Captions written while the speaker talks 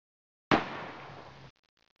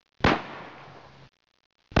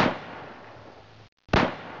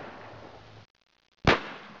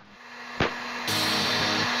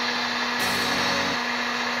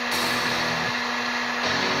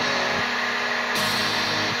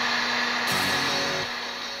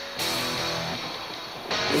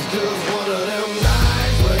It's just one of them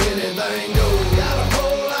nights where anything goes. Got a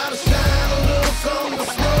whole lot of shine, a little something to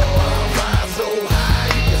smoke. I'm flying so high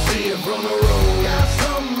you can see it from the road. Got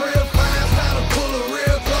something real fine, trying to pull it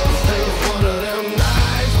real close. It's one of them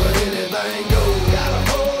nights where anything goes. Got a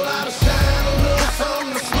whole lot of shine, a little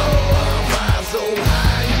something to smoke. I'm flying so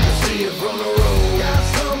high you can see it from the road. Got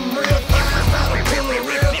something real fine, trying to pull it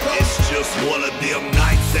real close. It's just one of them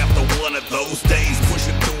nights after one of those days,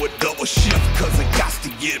 pushing through a double shift cause I got to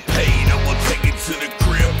get paid. I'ma take it to the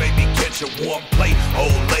crib, maybe catch a warm plate.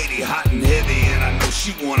 Old lady hot and heavy and I know she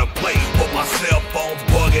wanna play, but my cell phone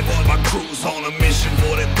bugging. My crew's on a mission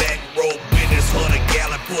for that back road business. 100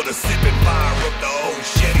 gallon for the sipping, fire up the old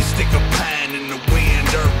Chevy. Stick a pine in the wind,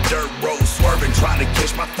 dirt road swerving, trying to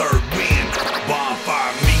catch my third wind.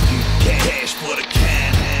 Bonfire meeting, cash for the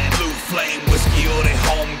can. Blue flame whiskey or that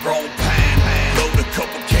homegrown pine. Load a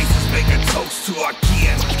couple cases, make a toast to our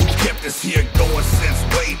kin who kept us here going since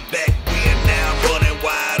way back when. Now I'm running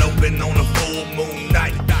wide open on a full moon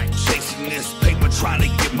night, chasing this paper, trying to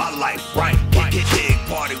get my life right. Keg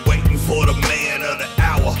party waiting for the man of the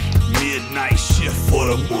hour. Midnight shift for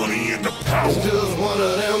the money and the power. It's just one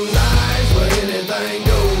of them nights where anything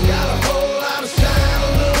goes. Got a whole lot of shine,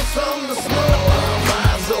 a little something to smoke. I'm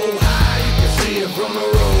flying so high you can see it from the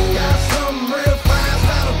road. Got something real fine,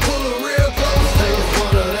 trying to pull it real close. It's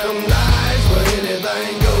one of them nights where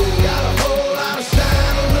anything goes. Got a whole lot of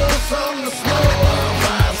shine, a little something to smoke. I'm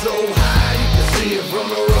flying so high you can see it from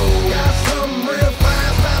the road. Got something real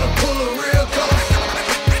fine, trying to pull it real close.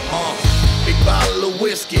 Big bottle of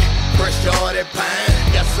whiskey, fresh all that pine.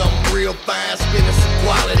 Got something real fine, spending some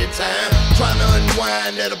quality time. Trying to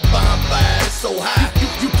unwind at a bonfire, it's so high,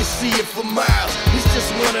 you can see it for miles. It's just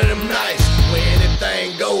one of them nights where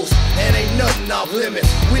anything goes, and ain't nothing off limits.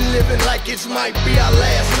 We living like it might be our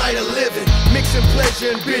last night of living. Mixing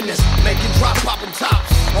pleasure and business, making drop popping tops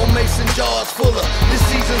on mason jars full of this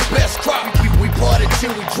season's best crop. We party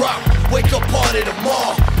till we drop, wake up party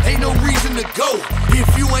tomorrow. Ain't no reason to go if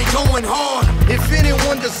you ain't going hard. If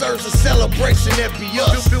anyone deserves a celebration, that be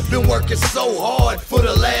us. Been working so hard for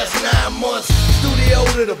the last 9 months. Studio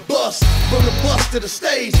to the bus, from the bus to the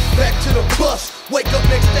stage, back to the bus. Wake up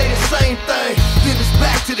next day, the same thing. Then it's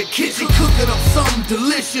back to the kitchen, cooking up something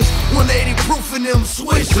delicious. 180 proof in them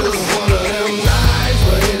switches. It's one of them nights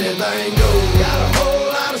where anything goes. Got a whole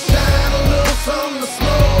lot of shine, a little something to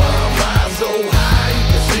smoke. I'm flying so high you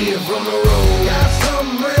can see it from the road. Got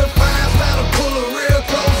something real fine, trying to pull it real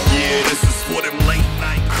close. Yeah, this is for them late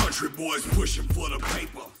night country boys pushing for the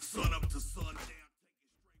paper.